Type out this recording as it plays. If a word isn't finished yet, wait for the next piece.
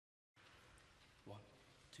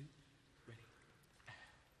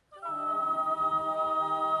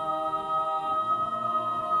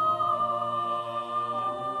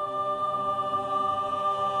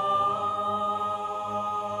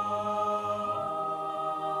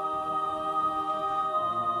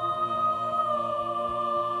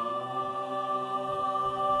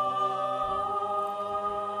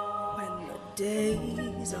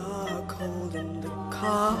days are cold and the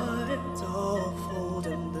cards all fold,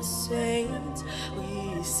 and the saints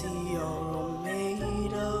we see are all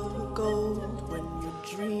made of gold. When your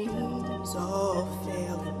dreams all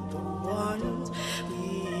fail and the ones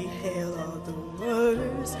we hail are the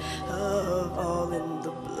worst of all, and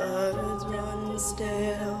the bloods run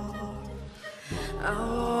stale. I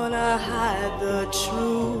wanna hide the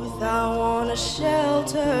truth, I wanna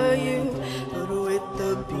shelter you, but with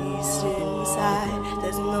the beast inside,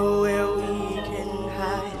 there's nowhere we can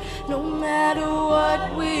hide. No matter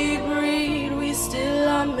what we breed, we still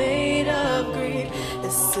are made of greed.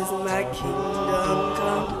 This is my kingdom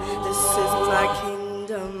come, this is my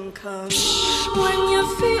kingdom come. When you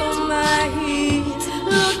feel my heat,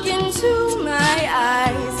 look into my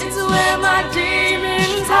eyes. It's where my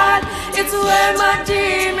demons hide, it's where my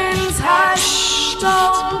demons hide.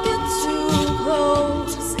 Don't get too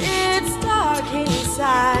close, it's dark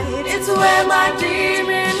inside. It's where my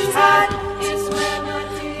demons hide, it's where my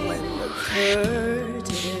demons hide. When the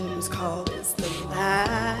curtains call, it's the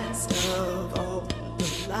last of all. The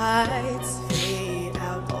lights fade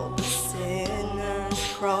out, all the sinners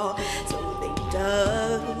crawl. So they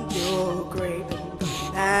dug your grave, and the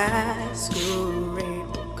masquerade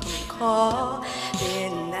will come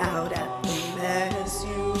calling out at the mess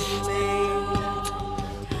you made.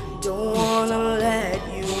 Don't wanna let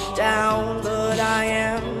you down, but I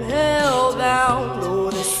am hellbound. Oh,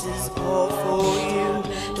 this is all for you.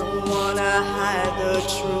 Don't wanna hide the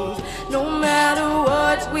truth. No matter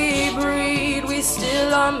what we breed, we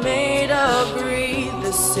still are made of greed.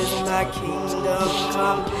 This is my kingdom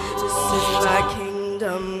come, this is my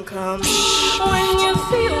kingdom come. When you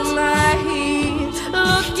feel my heat,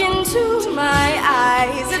 look into my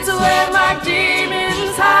eyes. It's where my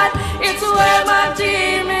demons hide, it's where my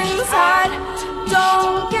demons hide.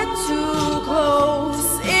 Don't get too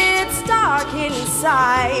close, it's dark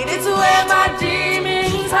inside. It's where my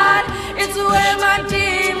demons hide, it's where my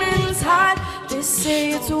demons hide. They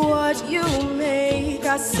say it's what you make,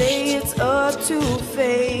 I say it's up to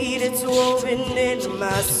fate. It's woven into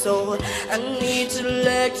my soul, I need to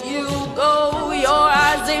let you go. Your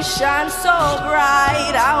eyes, they shine so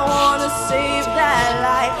bright, I wanna save that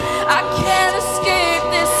light. I can't escape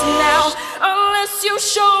this now, unless you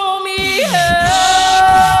show me how.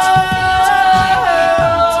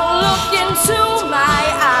 Look into my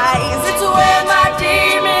eyes, it's where my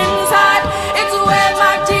demons hide, it's where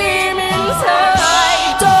my demons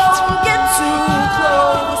hide. Don't get too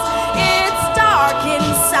close, it's dark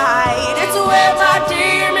inside. It's where my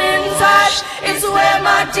demons hide, it's where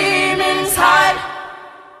my demons hide.